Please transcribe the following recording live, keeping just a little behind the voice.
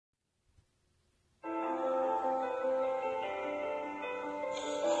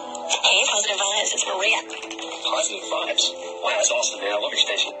Positive Vibes. It's Maria. Positive Vibes? Wow, that's awesome, man. I love your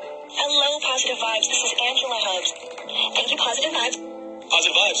station. Hello, Positive Vibes. This is Angela Hubbs. Thank you, Positive Vibes.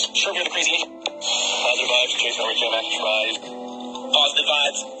 Positive Vibes. Sure, you're the crazy agent. Positive Vibes. Jason over here, man. Right. Positive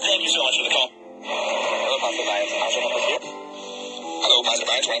Vibes. Thank you so much for the call. Hello, Positive Vibes. Angela over here. Hello, Positive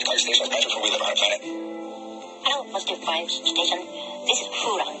Vibes. We're at the Park Station. It's Patrick from We Live on Our Planet. Hello, Positive Vibes Station. This is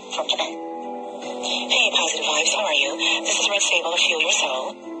Furan from Japan. Hey, Positive Vibes. How are you? This is Red Sable of Feel Your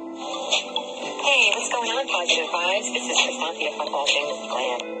Soul. Hey, what's going on, Positive Vibes? This is Chrysanthia from All Things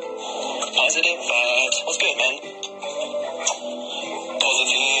Glam. Positive Vibes. What's good, man?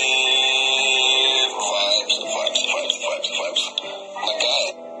 Positive vibes. My guy.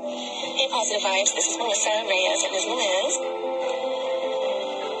 Hey, Positive Vibes. This is Melissa Reyes and Ms. Liz.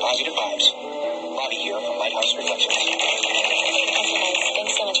 Positive Vibes. Bobby here from Lighthouse Reflection. Hey, Positive Vibes.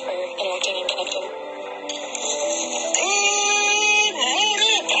 Thanks so much for interacting and connecting. Good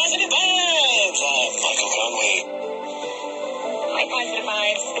morning, Positive Vibes. I'm Michael Conway. Hi, Positive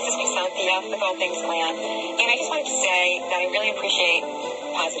Vibes. This is Chrysanthia with All Things Glam. And I just wanted to say that I really appreciate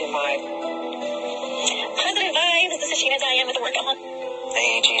Positive Vibe. Positive Vibes. This is Sheena Diane with the Workout.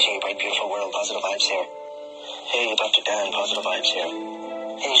 Hey, Gigi, Bright Beautiful World, Positive Vibes here. Hey, Dr. Dan, Positive Vibes here.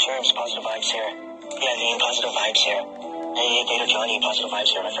 Hey, Sherms, Positive Vibes here. Yeah, Dean, Positive Vibes here. Hey, Data Johnny, Positive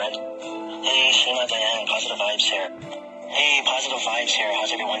Vibes here, my friend. Hey, Sheena Diane, Positive Vibes here. Hey, Positive Vibes here.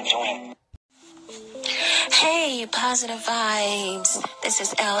 How's everyone doing? Hey, Positive Vibes. This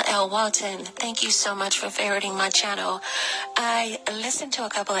is LL Walton. Thank you so much for favoriting my channel. I listened to a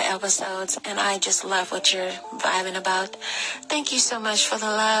couple of episodes and I just love what you're vibing about. Thank you so much for the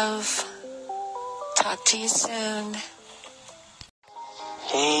love. Talk to you soon.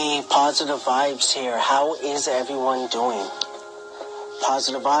 Hey, Positive Vibes here. How is everyone doing?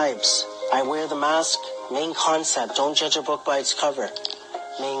 Positive Vibes. I wear the mask. Main concept, don't judge a book by its cover.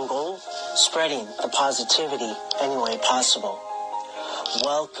 Main goal, spreading the positivity any way possible.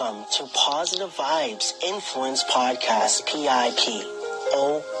 Welcome to Positive Vibes Influence Podcast, PIP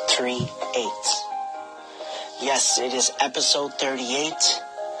 038. Yes, it is episode 38.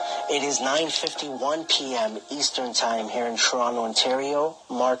 It is 9:51 p.m. Eastern Time here in Toronto, Ontario,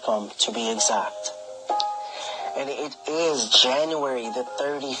 Markham to be exact. And it is January the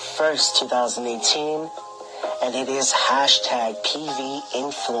 31st, 2018, and it is hashtag PV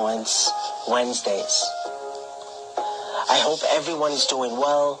Influence Wednesdays. I hope everyone is doing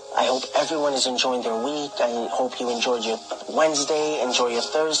well. I hope everyone is enjoying their week. I hope you enjoyed your Wednesday, enjoy your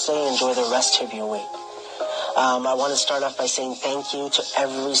Thursday, enjoy the rest of your week. I want to start off by saying thank you to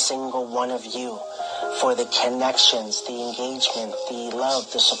every single one of you for the connections, the engagement, the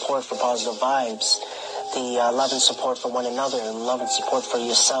love, the support for Positive Vibes, the love and support for one another, and love and support for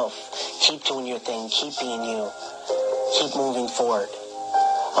yourself. Keep doing your thing. Keep being you. Keep moving forward.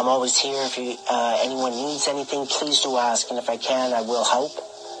 I'm always here. If anyone needs anything, please do ask. And if I can, I will help.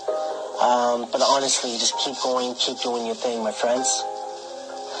 But honestly, just keep going. Keep doing your thing, my friends.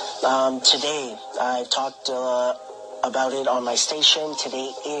 Today, I talked about it on my station.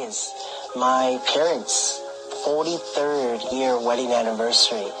 Today is my parents' 43rd year wedding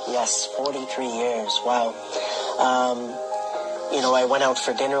anniversary. Yes, 43 years. Wow. I went out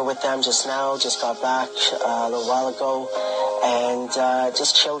for dinner with them just now, just got back a little while ago, and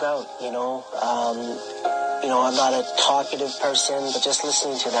just chilled out, I'm not a talkative person, but just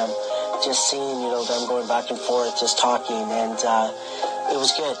listening to them, just seeing, them going back and forth, just talking, and it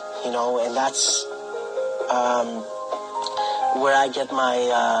was good, and that's where I get my...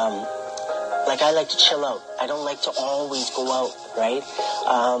 I like to chill out. I don't like to always go out, right?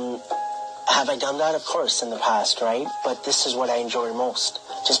 Have I done that? Of course, in the past, right? But this is what I enjoy most.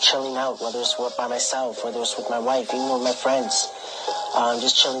 Just chilling out, whether it's by myself, whether it's with my wife, even with my friends.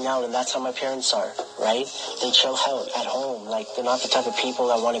 Just chilling out, and that's how my parents are, right? They chill out at home. They're not the type of people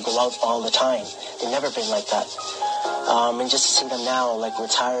that want to go out all the time. They've never been like that. And just to see them now,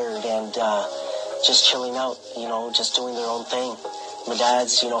 retired and just chilling out, just doing their own thing. My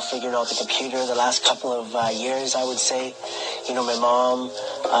dad's, figuring out the computer the last couple of years, I would say. My mom,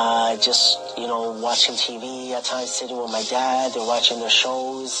 just, watching TV at times, sitting with my dad. They're watching their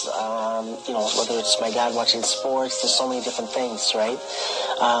shows, whether it's my dad watching sports. There's so many different things, right?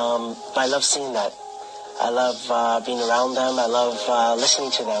 But I love seeing that. I love being around them. I love listening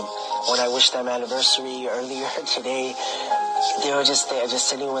to them. When I wished them anniversary earlier today, they were just there, just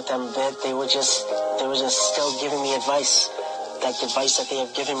sitting with them a bit. They were just still giving me advice. Advice that they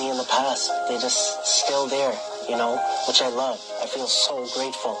have given me in the past. They're just still there, which I love. I feel so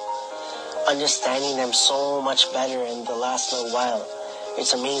grateful. Understanding them so much better in the last little while.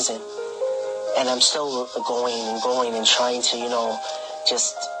 It's amazing. And I'm still going and trying to,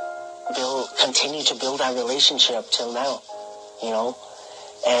 just continue to build our relationship till now, you know.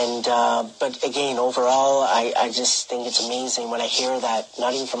 And, but again, overall, I just think it's amazing when I hear that,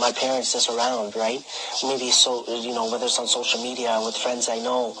 not even from my parents, just around, right? Maybe so, you know, whether it's on social media or with friends I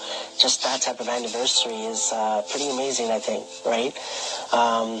know, just that type of anniversary is, pretty amazing, I think, right?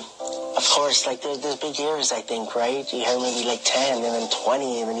 Of course, like there's big years, I think, right? You hear maybe like 10 and then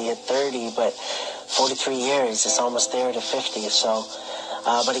 20 and then you hit 30, but 43 years, it's almost there to 50. So,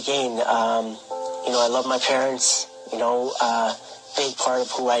 but again, you know, I love my parents, you know, big part of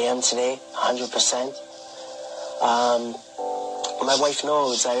who I am today, 100%. My wife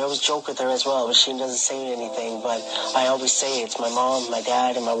knows. I always joke with her as well, but she doesn't say anything. But I always say it's my mom, my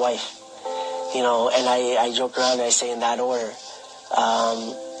dad, and my wife. You know, and I joke around and I say in that order.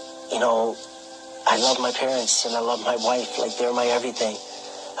 You know, I love my parents and I love my wife. Like, they're my everything.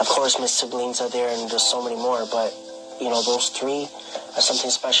 Of course, my siblings are there and there's so many more. But, you know, those three are something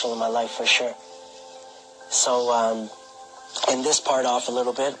special in my life for sure. So, and this part off a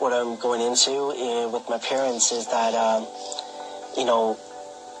little bit, what I'm going into with my parents is that, you know,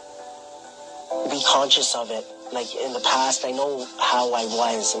 be conscious of it. Like in the past, I know how I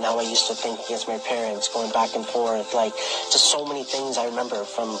was and how I used to think against my parents, going back and forth. Like, just so many things I remember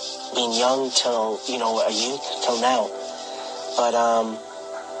from being young till, you know, a youth till now. But,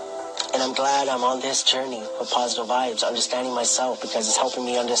 and I'm glad I'm on this journey of positive vibes, understanding myself, because it's helping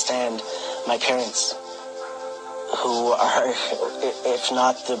me understand my parents, who are, if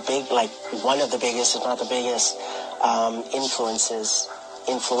not the big, like one of the biggest, if not the biggest, influencers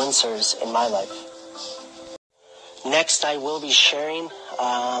in my life. Next, I will be sharing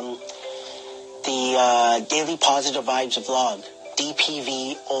the Daily Positive Vibes vlog,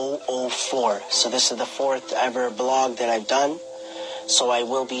 DPV004. So this is the 4th ever blog that I've done. So I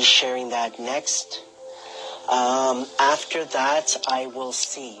will be sharing that next. After that, I will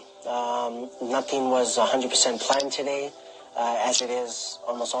see. Nothing was 100% planned today, as it is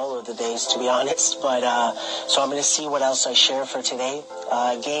almost all of the days, to be honest. But so I'm going to see what else I share for today.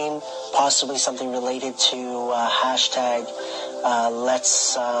 Again, possibly something related to hashtag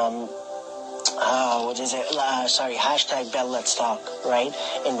let's hashtag Bell Let's Talk, right,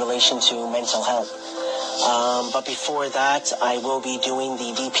 in relation to mental health. But before that, I will be doing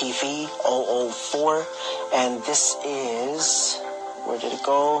the DPV 004, and this is, where did it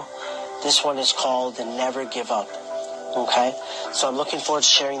go? This one is called Never Give Up. Okay, so I'm looking forward to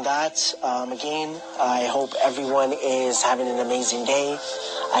sharing that. Again, I hope everyone is having an amazing day.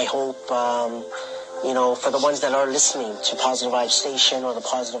 I hope, you know, for the ones that are listening to Positive Vibes Station or the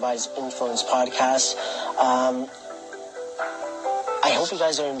Positive Vibes Influence podcast, I hope you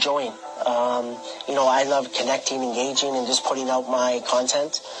guys are enjoying. You know, I love connecting, engaging, and just putting out my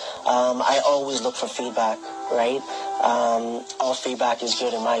content. I always look for feedback, right? All feedback is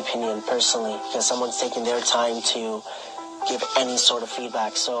good in my opinion, personally, because someone's taking their time to give any sort of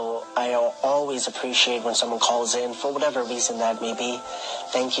feedback. So I always appreciate when someone calls in for whatever reason that may be.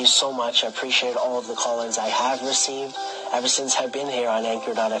 Thank you so much. I appreciate all of the call-ins I have received ever since I've been here on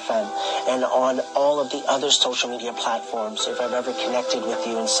Anchor.fm and on all of the other social media platforms. If I've ever connected with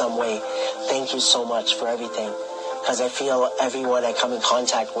you in some way, thank you so much for everything, because I feel everyone I come in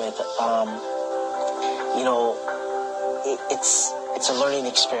contact with, you know, it's a learning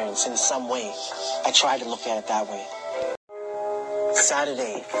experience in some way. I try to look at it that way.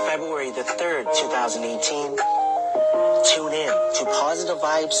 Saturday, February the 3rd, 2018. Tune in to Positive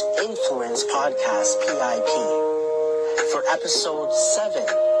Vibes Influence Podcast, PIP, for episode 7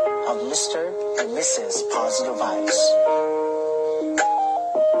 of Mr. and Mrs. Positive Vibes.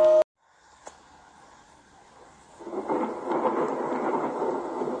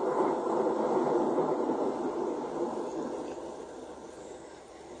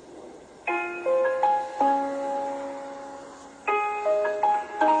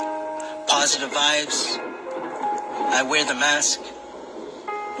 Positive vibes. I wear the mask.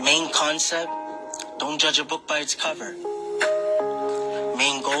 Main concept, don't judge a book by its cover.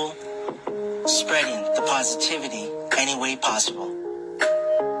 Main goal, spreading the positivity any way possible.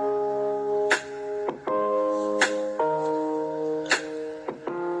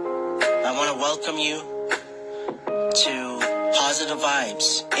 I want to welcome you to Positive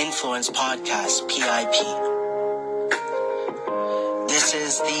Vibes Influence Podcast, PIP. This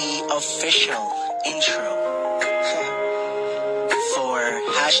is the official intro for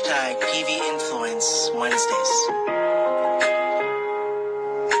hashtag PV Influence Wednesdays.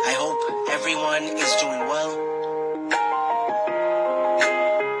 I hope everyone is doing well.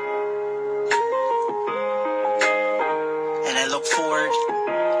 And I look forward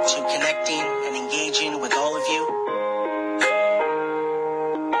to connecting and engaging with all of you.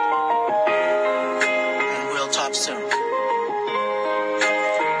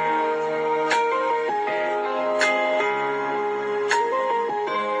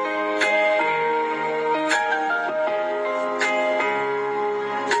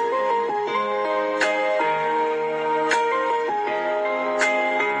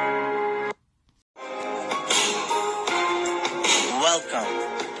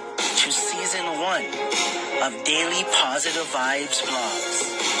 to Season 1 of Daily Positive Vibes Vlogs,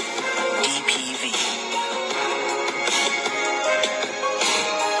 DPV.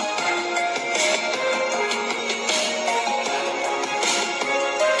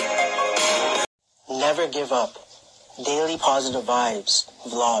 Never give up. Daily Positive Vibes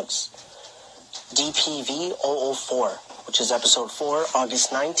Vlogs, DPV 004, which is episode 4,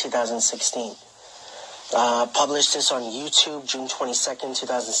 August 9, 2016. Published this on YouTube, June 22nd,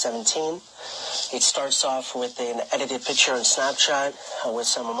 2017. It starts off with an edited picture on Snapchat with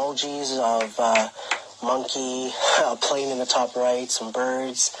some emojis of monkey, a plane in the top right, some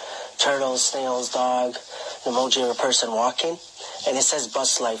birds, turtles, snails, dog, an emoji of a person walking. And it says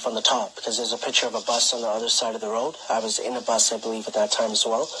bus life on the top because there's a picture of a bus on the other side of the road. I was in a bus, I believe, at that time as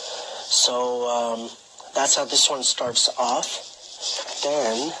well. So that's how this one starts off.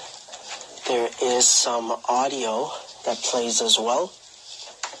 Then there is some audio that plays as well.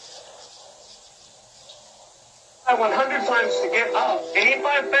 100 times to get up. And if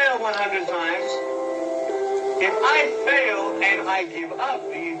I fail 100 times, if I fail and I give up,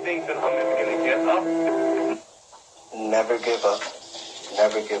 do you think that I'm ever going to get up? Never give up.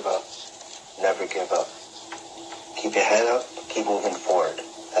 Never give up. Never give up. Keep your head up. Keep moving forward.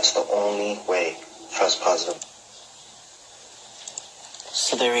 That's the only way. Trust positive.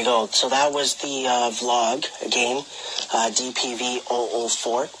 So there we go. So that was the vlog, again, DPV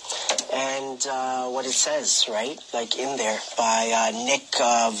 004. And what it says, right, like in there, by Nick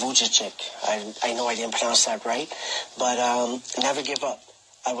Vujicic. I know I didn't pronounce that right, but never give up.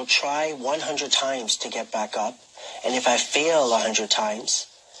 I will try 100 times to get back up. And if I fail 100 times,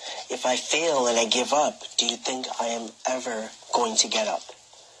 if I fail and I give up, do you think I am ever going to get up?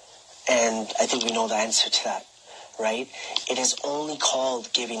 And I think we know the answer to that, right? It is only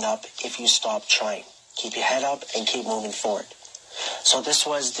called giving up if you stop trying. Keep your head up and keep moving forward. So this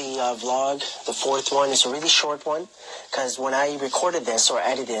was the vlog, the fourth one. It's a really short one because when I recorded this or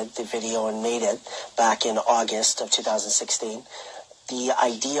edited the video and made it back in August of 2016, the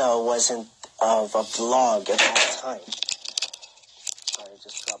idea wasn't of a vlog at that time. Sorry, I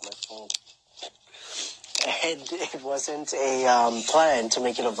just dropped my phone. And it wasn't a plan to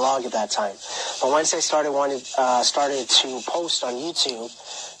make it a vlog at that time. But once I started to post on YouTube,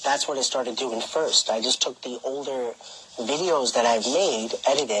 that's what I started doing first. I just took the older videos that I've made,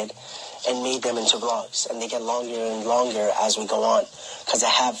 edited, and made them into vlogs. And they get longer and longer as we go on. Because I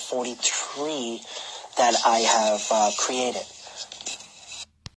have 43 that I have created.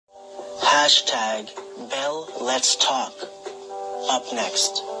 Hashtag Bell Let's Talk. Up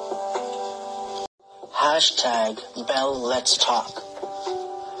next. Hashtag Bell Let's Talk.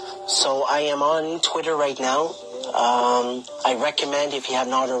 So I am on Twitter right now. I recommend, if you have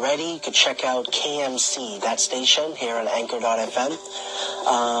not already, you could check out KMC, that station here on Anchor.fm.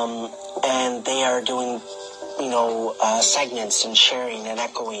 And they are doing, segments and sharing and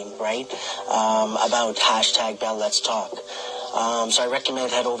echoing, right, about hashtag Bell Let's Talk. So I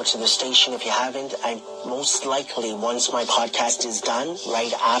recommend head over to the station if you haven't. I most likely, once my podcast is done,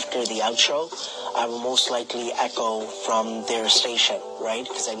 right after the outro, I will most likely echo from their station, right?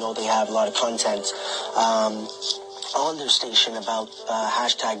 Because I know they have a lot of content on their station about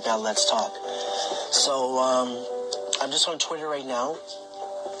hashtag Bell Let's Talk. So I'm just on Twitter right now.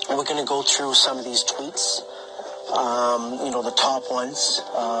 And we're going to go through some of these tweets. The top ones,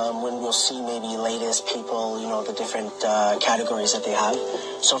 when we'll see maybe latest people, the different categories that they have.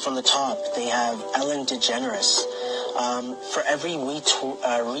 So from the top, they have Ellen DeGeneres. For every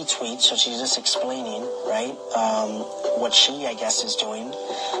retweet, so she's just explaining, right, what she, I guess, is doing.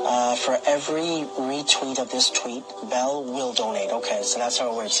 For every retweet of this tweet, Bell will donate. Okay, so that's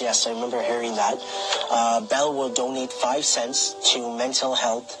how it works. Yes, I remember hearing that. Bell will donate 5 cents to mental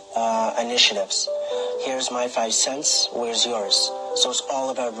health initiatives. Here's my 5 cents. Where's yours? So it's all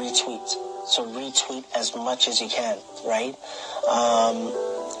about retweets. So retweet as much as you can, right?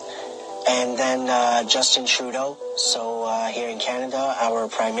 And then Justin Trudeau. So here in Canada, our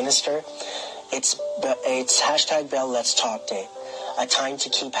Prime Minister. It's hashtag Bell Let's Talk Day. A time to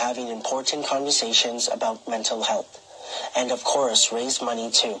keep having important conversations about mental health. And of course, raise money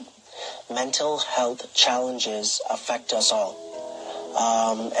too. Mental health challenges affect us all.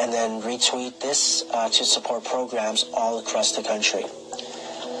 And then retweet this to support programs all across the country.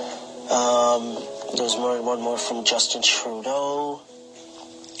 There's one more from Justin Trudeau.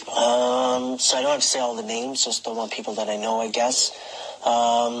 So I don't have to say all the names, just the one people that I know, I guess.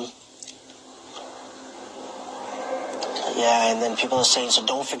 Yeah, and then people are saying, so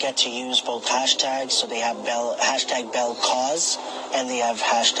don't forget to use both hashtags. So they have hashtag Bell Cause, and they have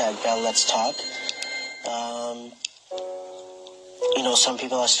hashtag Bell Let's Talk. some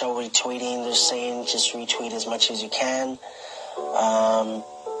people are still retweeting. They're saying just retweet as much as you can.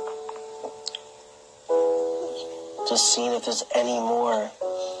 Just seeing if there's any more.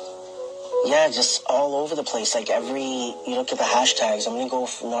 Yeah, just all over the place. Like you look at the hashtags. I'm going to go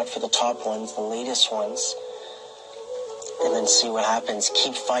not for the top ones, the latest ones. And then see what happens.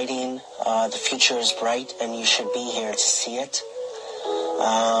 Keep fighting. The future is bright, and you should be here to see it.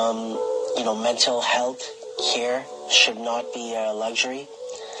 Mental health care should not be a luxury.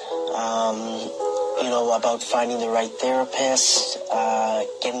 About finding the right therapist,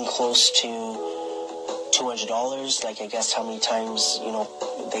 getting close to $200. Like, I guess how many times,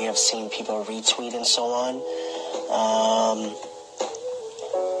 they have seen people retweet and so on.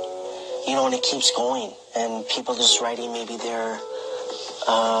 And it keeps going. And people just writing maybe their,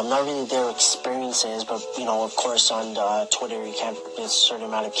 not really their experiences, but, of course on Twitter there's a certain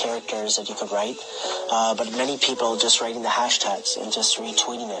amount of characters that you could write. But many people just writing the hashtags and just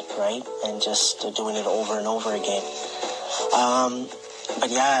retweeting it, right? And just doing it over and over again. But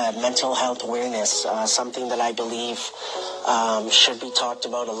yeah, mental health awareness, something that I believe should be talked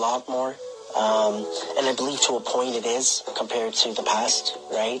about a lot more. And I believe to a point it is compared to the past,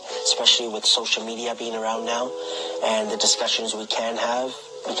 right? Especially with social media being around now and the discussions we can have.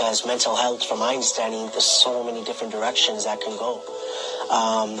 Because mental health, from my understanding, there's so many different directions that can go.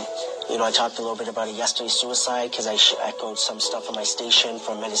 I talked a little bit about it yesterday, suicide, because I echoed some stuff on my station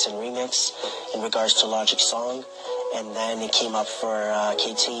from Medicine Remix in regards to Logic Song. And then it came up for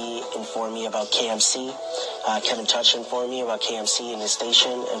KT informed me about KMC. Kevin Touch informed me about KMC and his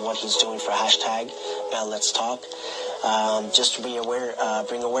station and what he's doing for hashtag Bell Let's Talk. Just to be aware,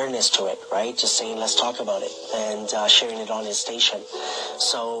 bring awareness to it, right? Just saying let's talk about it and sharing it on his station.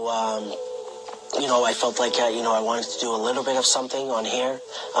 So, I felt like, I wanted to do a little bit of something on here.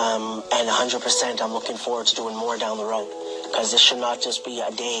 And 100% I'm looking forward to doing more down the road. Because this should not just be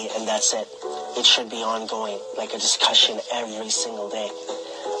a day and that's it. It should be ongoing, like a discussion every single day.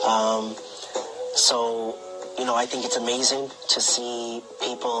 So, I think it's amazing to see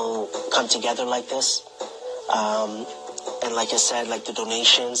people come together like this. And like I said, like the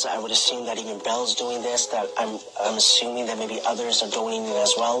donations, I would assume that even Bell's doing this, that I'm assuming that maybe others are donating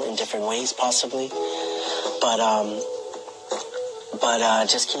as well in different ways, possibly. But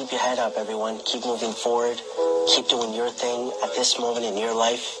just keep your head up, everyone. Keep moving forward. Keep doing your thing at this moment in your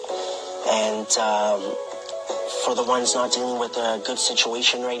life. And for the ones not dealing with a good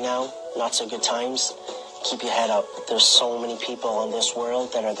situation right now, not so good times, keep your head up. There's so many people in this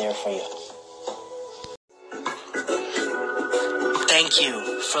world that are there for you. Thank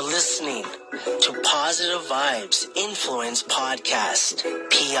you for listening to Positive Vibes Influence Podcast,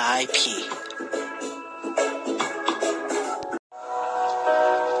 PIP.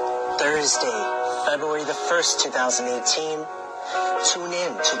 Thursday, February the 1st, 2018. Tune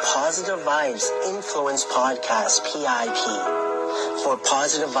in to Positive Vibes Influence Podcast, PIP, for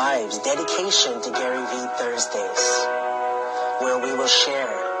Positive Vibes Dedication to Gary V Thursdays, where we will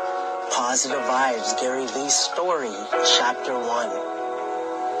share Positive Vibes Gary V Story, Chapter 1,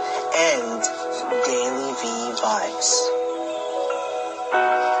 and Daily V Vibes.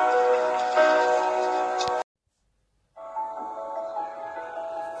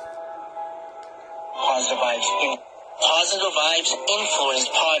 Positive Vibes Influence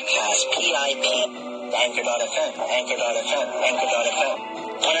Podcast, PIP, Anchor.fm, Anchor.fm, Anchor.fm.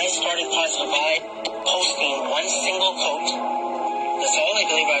 When I started Positive Vibe, posting one single quote, that's all I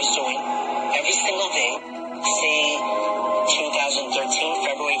believe I was doing, every single day, say 2013,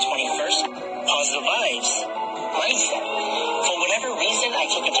 February 21st, Positive Vibes, mindset. For whatever reason, I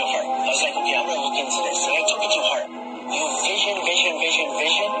took it to heart. I was like, okay, I'm going to look into this. And I took it to heart. You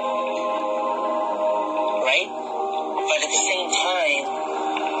vision, right? But at the same time,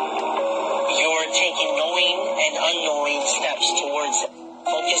 you're taking knowing and unknowing steps towards it.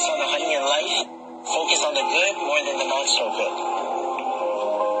 Focus on the honey in life. Focus on the good more than the not so good.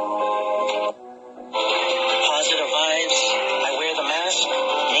 Positive vibes. I wear the mask.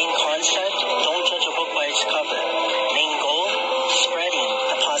 Main concept, don't judge a book by its cover. Main goal, spreading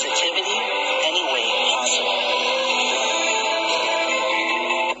the positivity any way possible.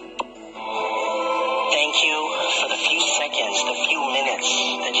 Thank you for the few seconds, the few minutes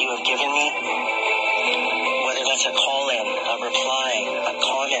that you have given me. Whether that's a call-in, a reply, a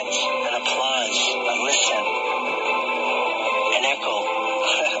comment, an applause, a listen, an echo.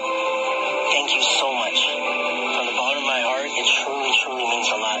 Thank you so much. From the bottom of my heart, it truly, truly means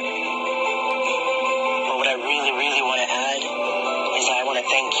a lot. But what I really, really want to add is I want to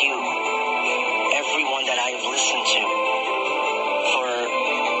thank you, everyone that I've listened to, for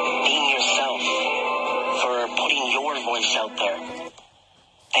being yourself, for putting your voice out there.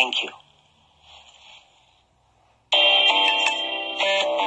 Thank you.